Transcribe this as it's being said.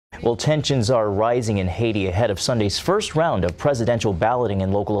Well, tensions are rising in Haiti ahead of Sunday's first round of presidential balloting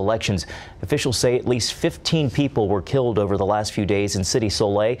and local elections. Officials say at least 15 people were killed over the last few days in Cite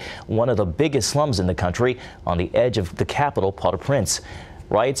Soleil, one of the biggest slums in the country, on the edge of the capital, Port-au-Prince.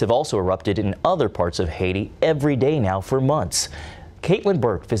 Riots have also erupted in other parts of Haiti every day now for months. Caitlin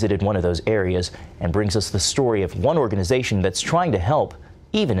Burke visited one of those areas and brings us the story of one organization that's trying to help,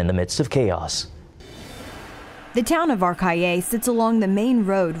 even in the midst of chaos. The town of Arcahaie sits along the main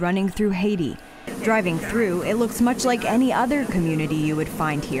road running through Haiti. Driving through, it looks much like any other community you would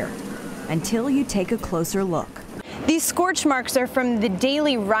find here, until you take a closer look. These scorch marks are from the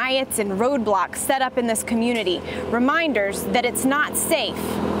daily riots and roadblocks set up in this community, reminders that it's not safe.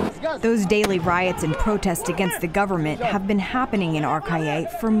 Those daily riots and protests against the government have been happening in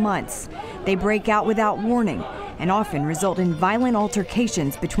Arcahaie for months. They break out without warning and often result in violent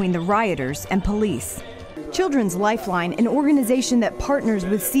altercations between the rioters and police. Children's Lifeline, an organization that partners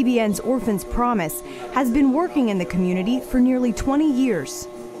with CBN's Orphan's Promise, has been working in the community for nearly 20 years.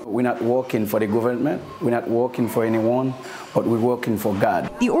 We're not working for the government, we're not working for anyone, but we're working for God.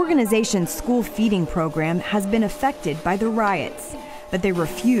 The organization's school feeding program has been affected by the riots, but they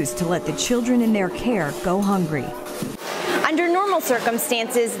refuse to let the children in their care go hungry. Under normal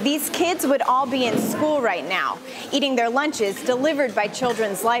circumstances, these kids would all be in school right now, eating their lunches delivered by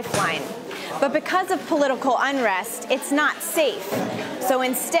Children's Lifeline. But because of political unrest, it's not safe. So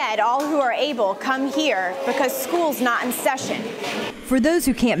instead, all who are able come here because school's not in session. For those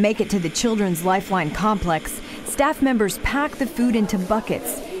who can't make it to the Children's Lifeline complex, staff members pack the food into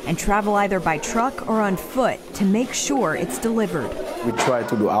buckets and travel either by truck or on foot to make sure it's delivered. We try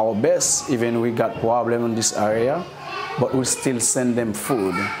to do our best, even we got problem in this area, but we still send them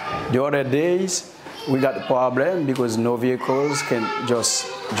food. The other days, we got a problem because no vehicles can just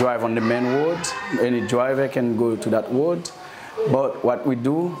drive on the main road. Any driver can go to that road. But what we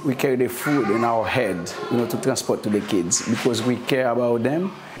do, we carry the food in our head, to transport to the kids because we care about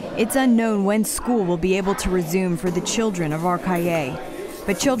them. It's unknown when school will be able to resume for the children of Arcahaie.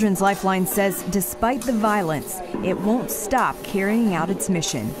 But Children's Lifeline says despite the violence, it won't stop carrying out its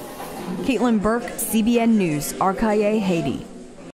mission. Caitlin Burke, CBN News, Arcahaie, Haiti.